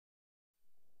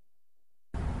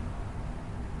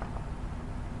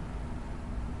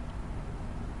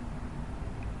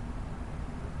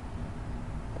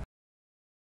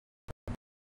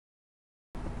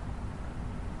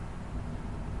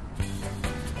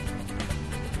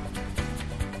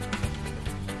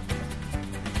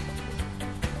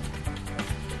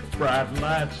Bright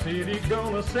light city,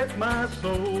 gonna set my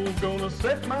soul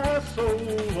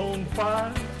on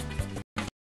fire.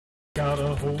 Got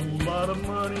a whole lot of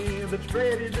money that's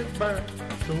ready to burn,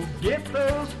 so get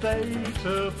those stakes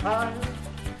up high.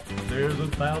 There's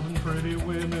 1,000 pretty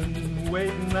women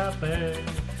waiting out there.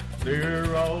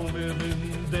 They're all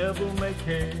living devil may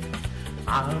care.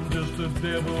 I'm just a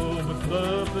devil with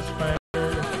love to spare.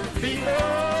 Viva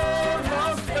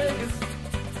Las Vegas,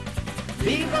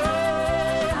 Viva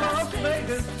Las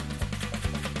Vegas.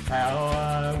 How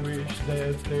I wish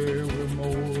that there were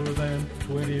more than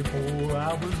 24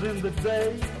 hours in the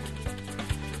day.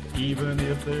 Even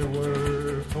if there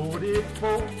were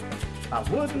 44, I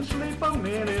wouldn't sleep a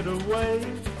minute away.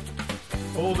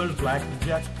 Oh, there's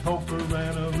blackjack, poker,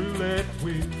 and a roulette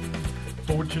wheel.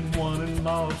 Fortune won and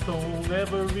lost on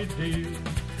every deal.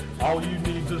 All you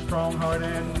need's a strong heart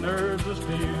and nerves of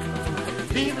steel.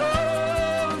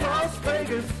 Viva Las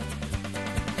Vegas,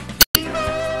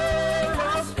 Viva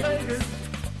Las Vegas,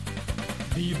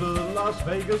 Viva Las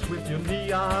Vegas with your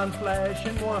neon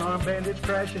flashing, one-arm bandits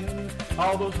crashing,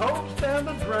 all those hopes down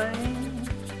the drain.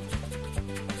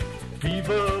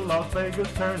 Viva Las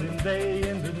Vegas, turning day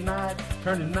into night,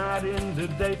 turning night into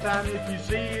daytime. If you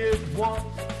see it once,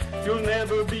 you'll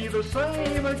never be the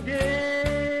same again.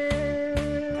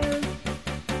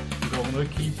 Gonna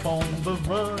keep on the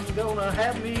run, gonna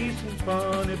have me some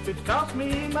fun. If it costs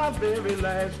me my very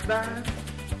last dime,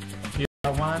 if I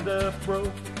wind up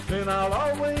broke, then I'll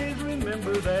always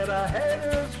remember that I had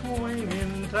a swing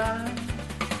in time.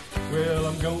 Well,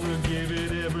 I'm gonna give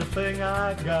it everything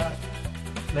I got.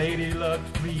 Lady luck,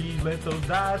 please let those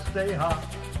dice stay hot.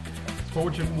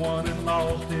 Fortune won and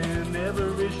lost in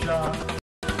every shot.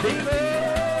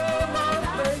 Viva Las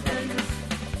Vegas,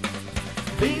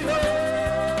 Viva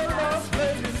Las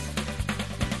Vegas,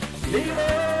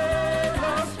 Viva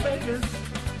Las Vegas,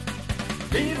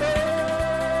 Viva